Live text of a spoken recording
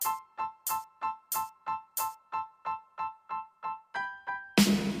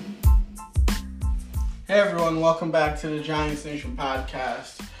Hey everyone, welcome back to the Giants Nation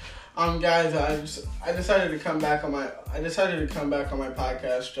podcast. Guys, I decided to come back on my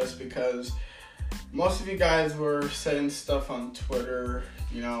podcast just because most of you guys were saying stuff on Twitter,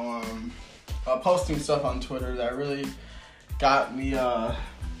 posting stuff on Twitter that really got me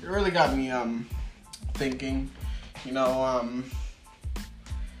thinking,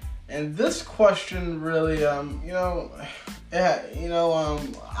 and this question really, I'm not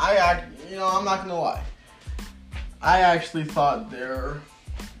gonna lie. I actually thought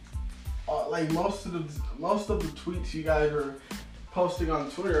most of the tweets you guys are posting on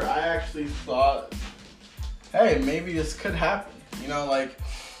Twitter, I actually thought, hey, maybe this could happen.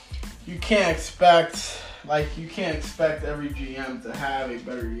 You can't expect every GM to have a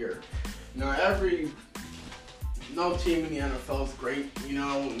better year. No team in the NFL is great.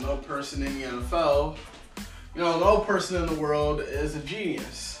 No person in the NFL, no person in the world is a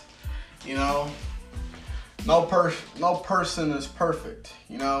genius. No person is perfect.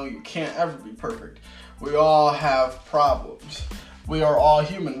 You can't ever be perfect. We all have problems. We are all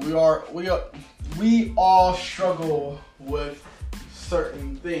human. We all struggle with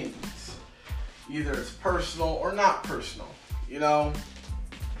certain things. Either it's personal or not personal.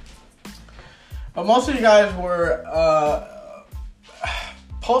 But most of you guys were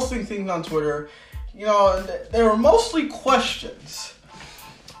posting things on Twitter. They were mostly questions.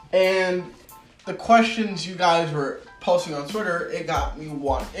 And the questions you guys were posting on Twitter, it got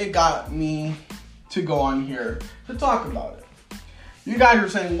me to go on here to talk about it. You guys were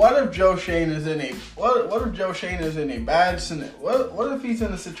saying, what if Joe Schoen is in a bad what if he's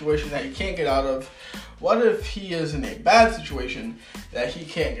in a situation that he can't get out of? What if he is in a bad situation that he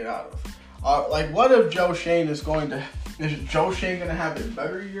can't get out of? What if Joe Schoen is Joe Schoen going to have a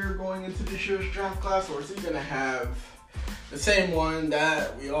better year going into this year's draft class, or is he going to have the same one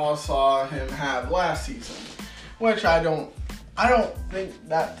that we all saw him have last season? Which I don't think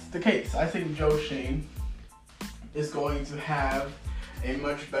that's the case. I think Joe Schoen is going to have a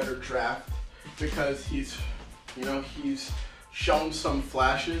much better draft because he's shown some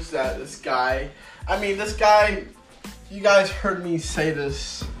flashes that this guy, you guys heard me say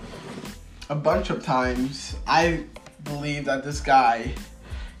this a bunch of times. I believe that this guy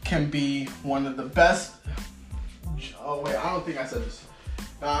can be one of the best. Oh wait, I don't think I said this.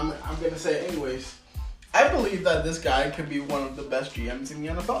 I'm gonna say it anyways. I believe that this guy could be one of the best GMs in the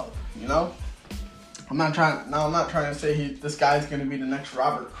NFL. I'm not trying to say this guy's gonna be the next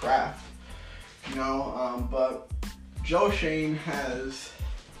Robert Kraft. But Joe Schoen has.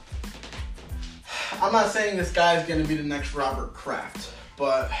 I'm not saying this guy's gonna be the next Robert Kraft,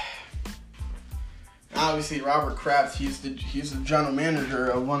 but obviously Robert Kraft, he's the general manager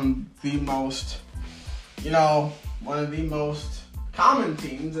of one of the most common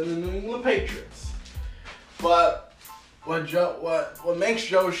teams in the New England Patriots. But what makes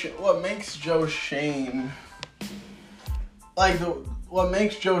Joe Schoen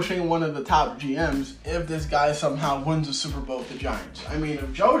one of the top GMs if this guy somehow wins a Super Bowl with the Giants.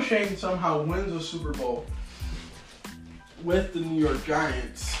 If Joe Schoen somehow wins a Super Bowl with the New York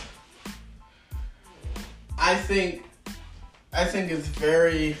Giants, I think it's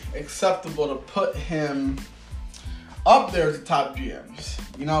very acceptable to put him up there as the top GMs,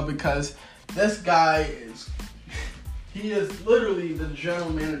 because this guy he is literally the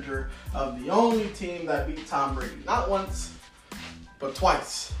general manager of the only team that beat Tom Brady, not once, but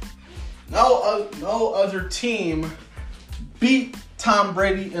twice. No other team beat Tom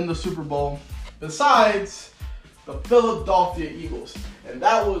Brady in the Super Bowl besides the Philadelphia Eagles, and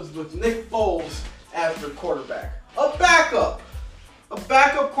that was with Nick Foles as their quarterback. A backup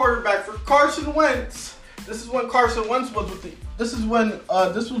quarterback for Carson Wentz. This is when Carson Wentz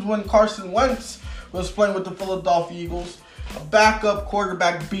was playing with the Philadelphia Eagles. A backup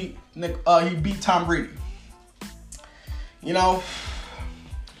quarterback beat Tom Brady.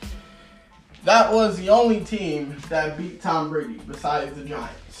 That was the only team that beat Tom Brady besides the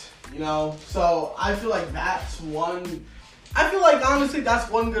Giants. So I feel like honestly that's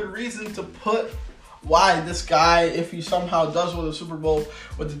one good reason to put why this guy, if he somehow does win the Super Bowl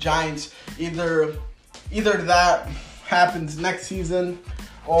with the Giants, either that happens next season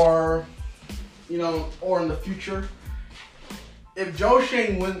or in the future. If Joe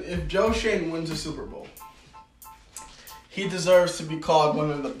Schoen wins the Super Bowl, he deserves to be called one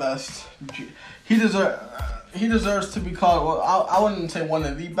of the best. He deserves to be called. Well, I wouldn't say one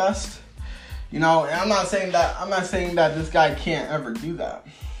of the best. And I'm not saying that this guy can't ever do that.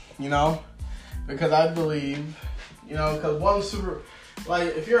 Because I believe, because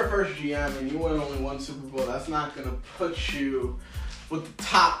if you're a first GM and you win only one Super Bowl, that's not going to put you with the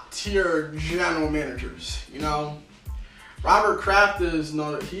top tier general managers. You know, Robert Kraft is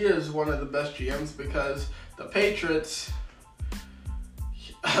one of the best GMs because the Patriots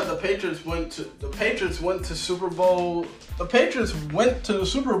went to Super Bowl. The Patriots went to the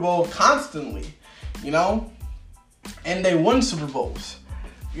Super Bowl constantly, you know, and they won Super Bowls.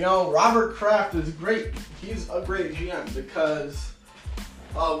 You know, Robert Kraft is great. He's a great GM because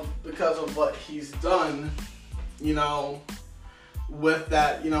of what he's done, you know, with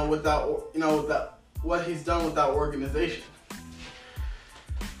that, what he's done with that organization.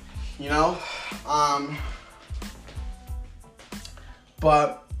 You know,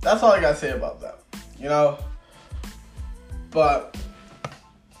 but that's all I gotta say about that. You know, but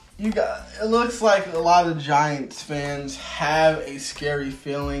it looks like a lot of Giants fans have a scary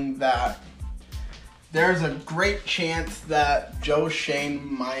feeling that there's a great chance that Joe Schoen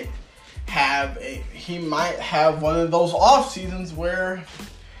might have one of those off seasons where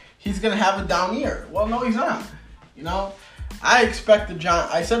he's gonna have a down year. Well, no, he's not. You know, I expect the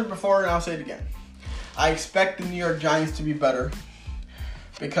Giants. I said it before, and I'll say it again. I expect the New York Giants to be better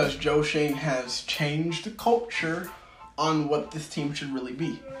because Joe Schoen has changed the culture on what this team should really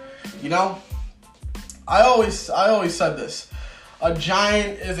be. You know, I always said this: a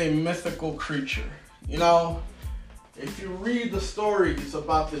giant is a mythical creature. You know, if you read the stories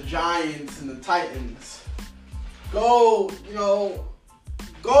about the Giants and the Titans, go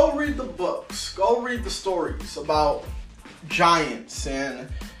read the books, go read the stories about giants and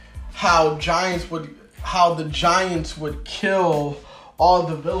how the Giants would kill all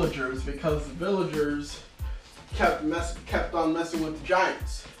the villagers because the villagers kept on messing with the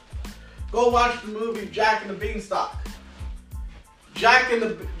Giants. Go watch the movie Jack and the Beanstalk. Jack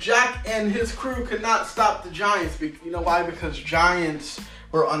and his crew could not stop the Giants. You know why? Because Giants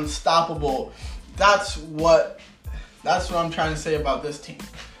were unstoppable. That's what I'm trying to say about this team.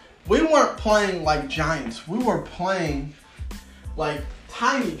 We weren't playing like giants. We were playing like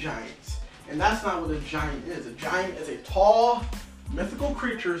tiny giants. And that's not what a giant is. A giant is a tall, mythical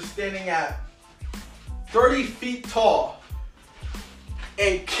creature standing at 30 feet tall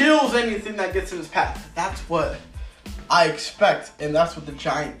and kills anything that gets in his path. That's what I expect, and that's what the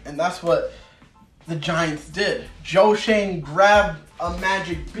Giants did. Joe Schoen grabbed a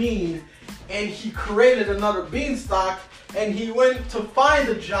magic bean and he created another beanstalk, and he went to find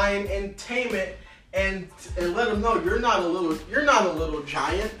the giant and tame it and let him know you're not a little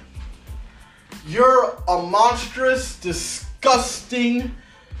giant. You're a monstrous, disgusting,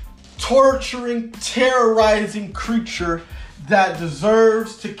 torturing, terrorizing creature that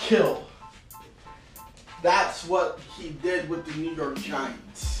deserves to kill. That's what he did with the New York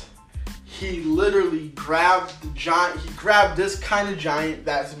Giants. He literally grabbed the giant. He grabbed this kind of giant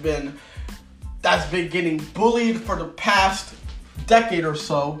that's been getting bullied for the past decade or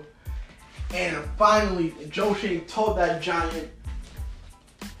so, and finally Joe Schoen told that giant,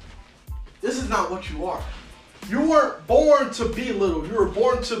 "This is not what you are. You weren't born to be little. You were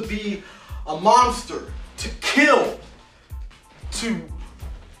born to be a monster, to kill, to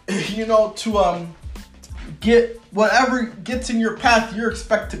get whatever gets in your path. You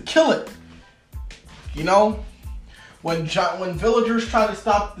expect to kill it." You know, when villagers try to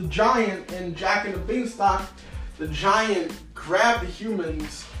stop the giant in Jack and the Beanstalk, the giant grabbed the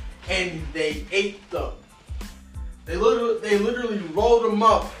humans and they ate them. They literally rolled them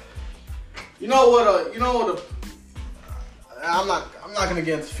up. I'm not gonna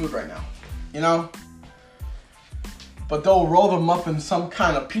get into food right now, you know. But they'll roll them up in some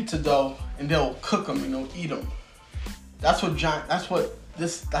kind of pizza dough and they'll cook them and they'll eat them. That's what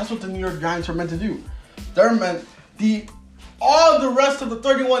the New York Giants are meant to do. All the rest of the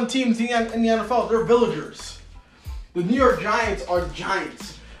 31 teams in the NFL, they're villagers. The New York Giants are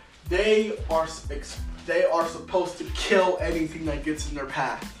giants. They are supposed to kill anything that gets in their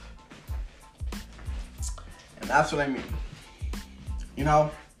path. And that's what I mean. You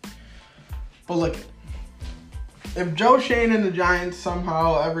know? But look, if Joe Schoen and the Giants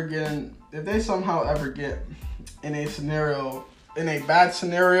somehow ever get in a bad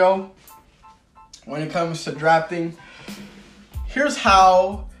scenario when it comes to drafting, here's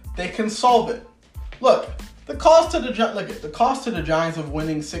how they can solve it. Look, the cost to the Giants of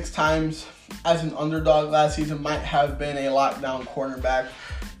winning 6 times as an underdog last season might have been a lockdown cornerback,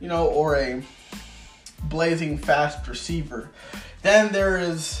 or a blazing fast receiver. Then there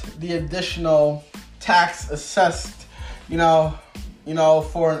is the additional tax assessed,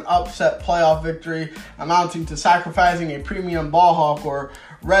 for an upset playoff victory amounting to sacrificing a premium ball hawk or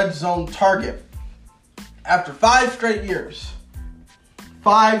red zone target. After 5 straight years,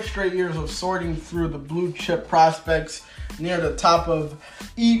 5 straight years of sorting through the blue chip prospects near the top of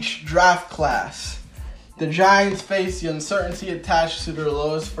each draft class, the Giants face the uncertainty attached to their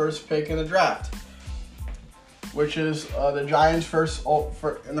lowest first pick in the draft, which is the Giants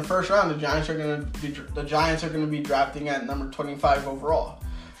in the first round. The Giants are going to be drafting at number 25 overall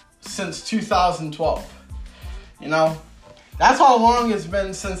since 2012. You know, that's how long it's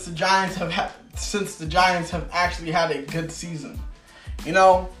been since the Giants have actually had a good season. You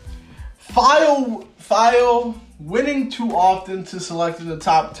know, file winning too often to select in the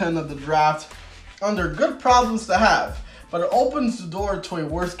top 10 of the draft under good problems to have, but it opens the door to a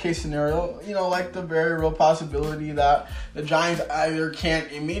worst case scenario, you know, like the very real possibility that the Giants either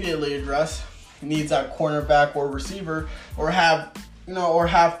can't immediately address needs at cornerback or receiver, or have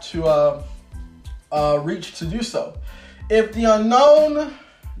to reach to do so. If the unknown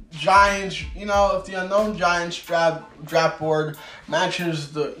Giants draft board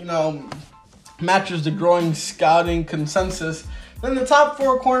matches the growing scouting consensus, then the top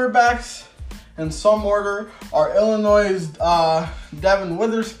 4 cornerbacks in some order are Illinois' Devin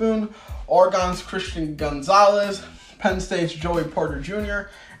Witherspoon, Oregon's Christian Gonzalez, Penn State's Joey Porter Jr.,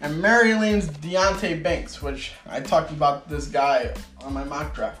 and Maryland's Deonte Banks, which I talked about this guy on my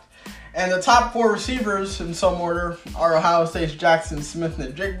mock draft. And the top 4 receivers in some order are Ohio State's Jackson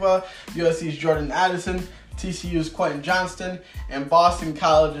Smith-Njigba, USC's Jordan Addison, TCU's Quentin Johnston, and Boston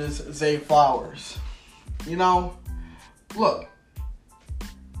College's Zay Flowers. You know,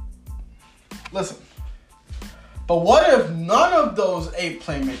 listen. But what if none of those 8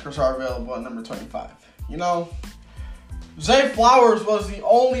 playmakers are available at number 25? You know, Zay Flowers was the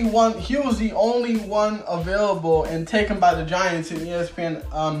only one. He was the only one available and taken by the Giants in ESPN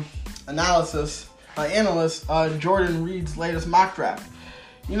analyst Jordan Reed's latest mock draft.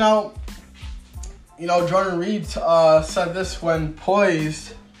 You know, Jordan Reed said this when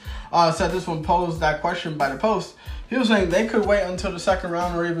posed that question by the Post. He was saying they could wait until the second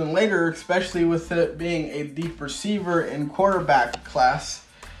round or even later, especially with it being a deep receiver and quarterback class.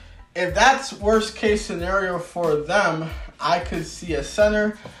 If that's worst case scenario for them, I could see a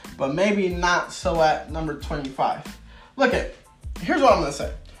center, but maybe not so at number 25. Here's what I'm gonna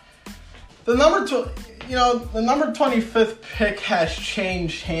say. The number 25th pick has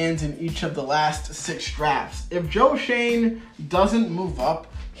changed hands in each of the last 6 drafts. If Joe Shane doesn't move up,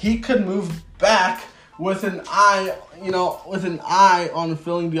 he could move back with an eye on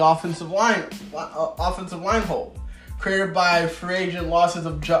filling the offensive line hole created by free agent losses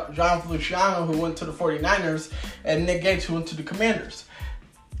of John Feliciano, who went to the 49ers, and Nick Gates, who went to the Commanders.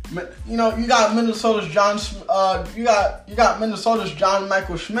 You got Minnesota's John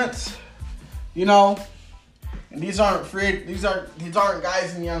Michael Schmitz. And these aren't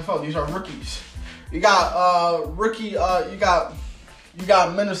guys in the NFL. These are rookies. You got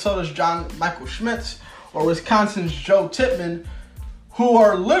Minnesota's John Michael Schmitz or Wisconsin's Joe Tippmann, who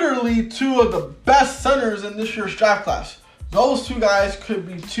are literally 2 of the best centers in this year's draft class. Those 2 guys could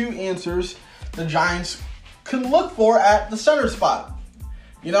be 2 answers the Giants can look for at the center spot.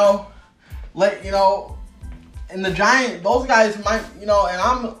 And the Giants, those guys might, and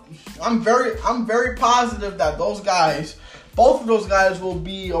I'm very positive that both of those guys will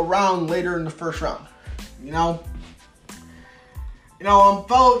be around later in the first round.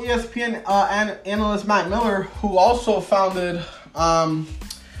 Fellow ESPN analyst Matt Miller, who also founded the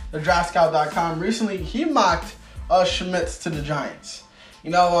DraftScout.com, recently he mocked Schmitz to the Giants.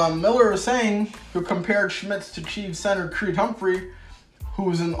 Miller was saying, who compared Schmitz to Chiefs center Creed Humphrey,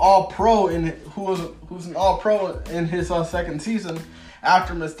 who's an All-Pro in his second season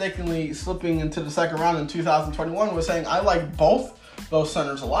after mistakenly slipping into the second round in 2021, was saying, I like both those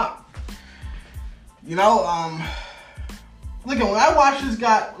centers a lot. When I watched this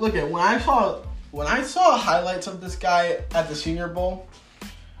guy, when I saw highlights of this guy at the Senior Bowl,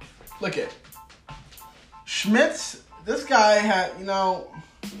 Schmitz, this guy had,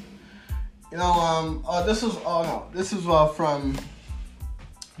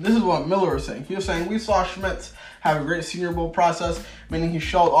 this is what Miller was saying. He was saying, we saw Schmitz have a great Senior Bowl process, meaning he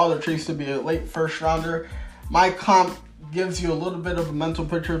showed all the traits to be a late first rounder. My comp gives you a little bit of a mental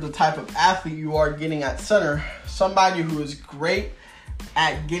picture of the type of athlete you are getting at center. Somebody who is great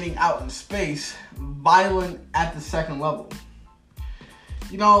at getting out in space, violent at the second level.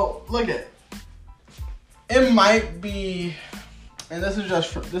 It might be, and this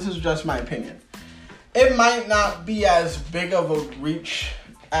is just my opinion, it might not be as big of a reach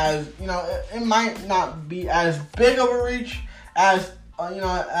as, it might not be as big of a reach as,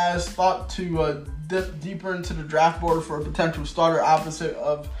 as thought to dip deeper into the draft board for a potential starter opposite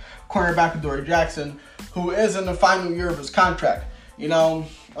of cornerback Adoree Jackson, who is in the final year of his contract.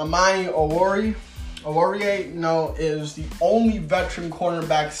 Amani Oruwariye, is the only veteran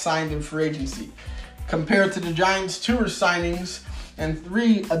cornerback signed in free agency, compared to the Giants' 2 signings and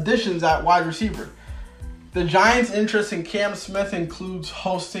 3 additions at wide receiver. The Giants' interest in Cam Smith includes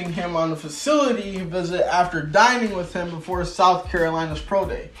hosting him on a facility visit after dining with him before South Carolina's Pro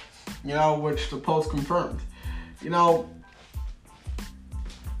Day, which the Post confirmed.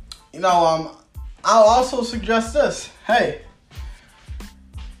 I'll also suggest this. Hey,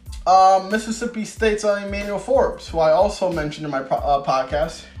 Mississippi State's Emmanuel Forbes, who I also mentioned in my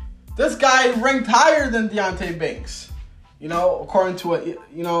podcast, this guy ranked higher than Deonte Banks. According to what,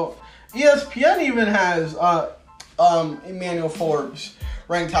 ESPN even has Emmanuel Forbes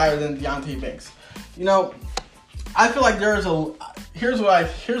ranked higher than Deonte Banks. I feel like here's what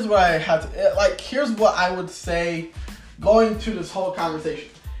I would say going to this whole conversation.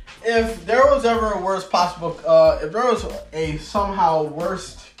 If there was ever a if there was a somehow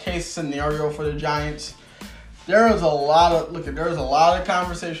worst case scenario for the Giants, there was a lot of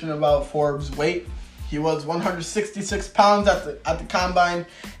conversation about Forbes' weight. He was 166 pounds at the combine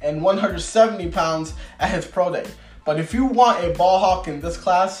and 170 pounds at his pro day. But if you want a ball hawk in this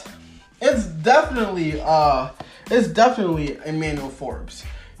class, it's definitely Emmanuel Forbes.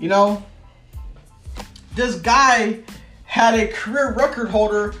 This guy had a career record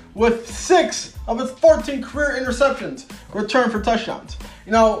holder with 6 of his 14 career interceptions returned for touchdowns.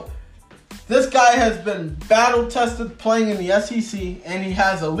 This guy has been battle tested playing in the SEC, and he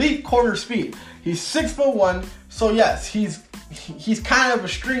has elite corner speed. He's 6'1", so yes, he's kind of a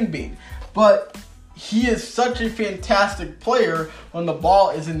string bean, but he is such a fantastic player when the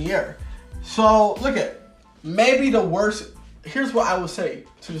ball is in the air. So here's what I would say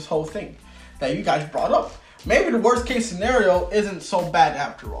to this whole thing that you guys brought up. Maybe the worst case scenario isn't so bad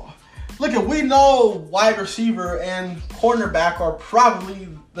after all. We know wide receiver and cornerback are probably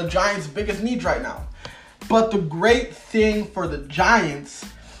the Giants' biggest needs right now. But the great thing for the Giants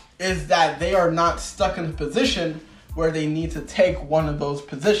is that they are not stuck in a position where they need to take one of those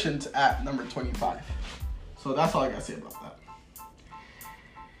positions at number 25. So that's all I got to say about that.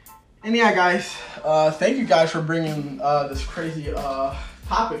 And yeah, guys, thank you guys for bringing this crazy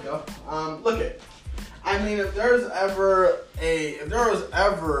topic up. If there was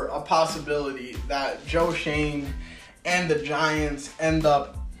ever a possibility that Joe Schoen and the Giants end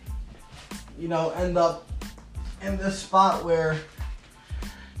up in this spot where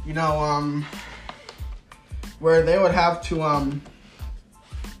where they would have to I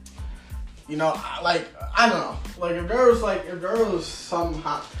don't know, if there was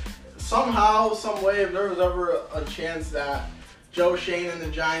somehow, some way, if there was ever a chance that Joe Schoen and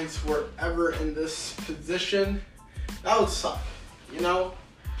the Giants were ever in this position, that would suck,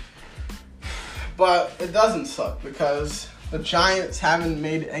 But it doesn't suck because the Giants haven't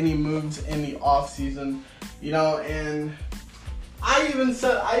made any moves in the offseason, and I even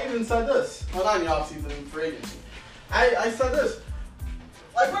said this. Well, not in the offseason, in free agency. I said this.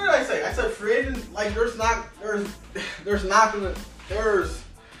 What did I say? I said free agent,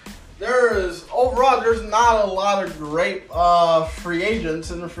 overall, there's not a lot of great free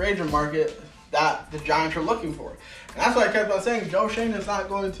agents in the free agent market that the Giants are looking for. And that's why I kept on saying Joe Schoen is not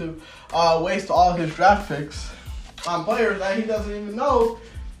going to waste all his draft picks on players that he doesn't even know.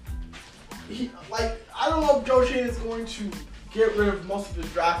 I don't know if Joe Schoen is going to get rid of most of his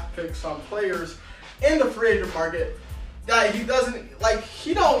draft picks on players in the free agent market that he doesn't, Joe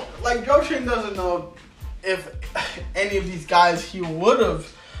Schoen doesn't know if any of these guys he would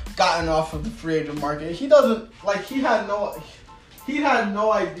have gotten off of the free agent market. He doesn't, he had no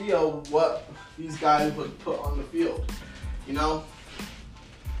idea what these guys would put on the field,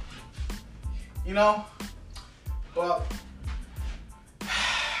 but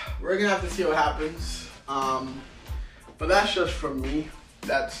we're gonna have to see what happens. But that's just from me.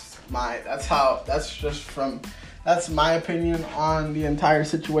 That's my opinion on the entire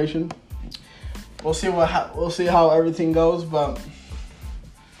situation. We'll see how everything goes, but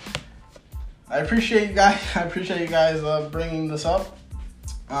I appreciate you guys. Bringing this up.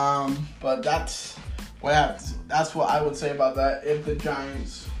 But that's what happens. That's what I would say about that. If the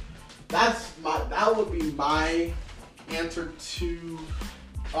Giants, that would be my answer to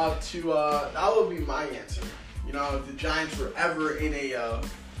that would be my answer. If the Giants were ever in a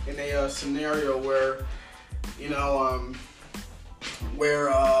scenario where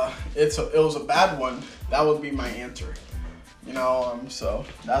it was a bad one, that would be my answer. So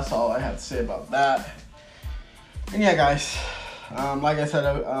that's all I have to say about that. And yeah, guys, like I said,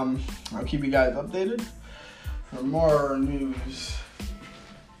 I'll keep you guys updated for more news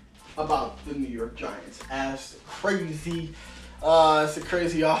about the New York Giants as crazy as the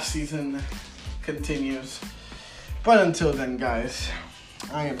crazy off season continues. But until then, guys,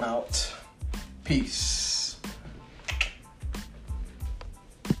 I am out. Peace.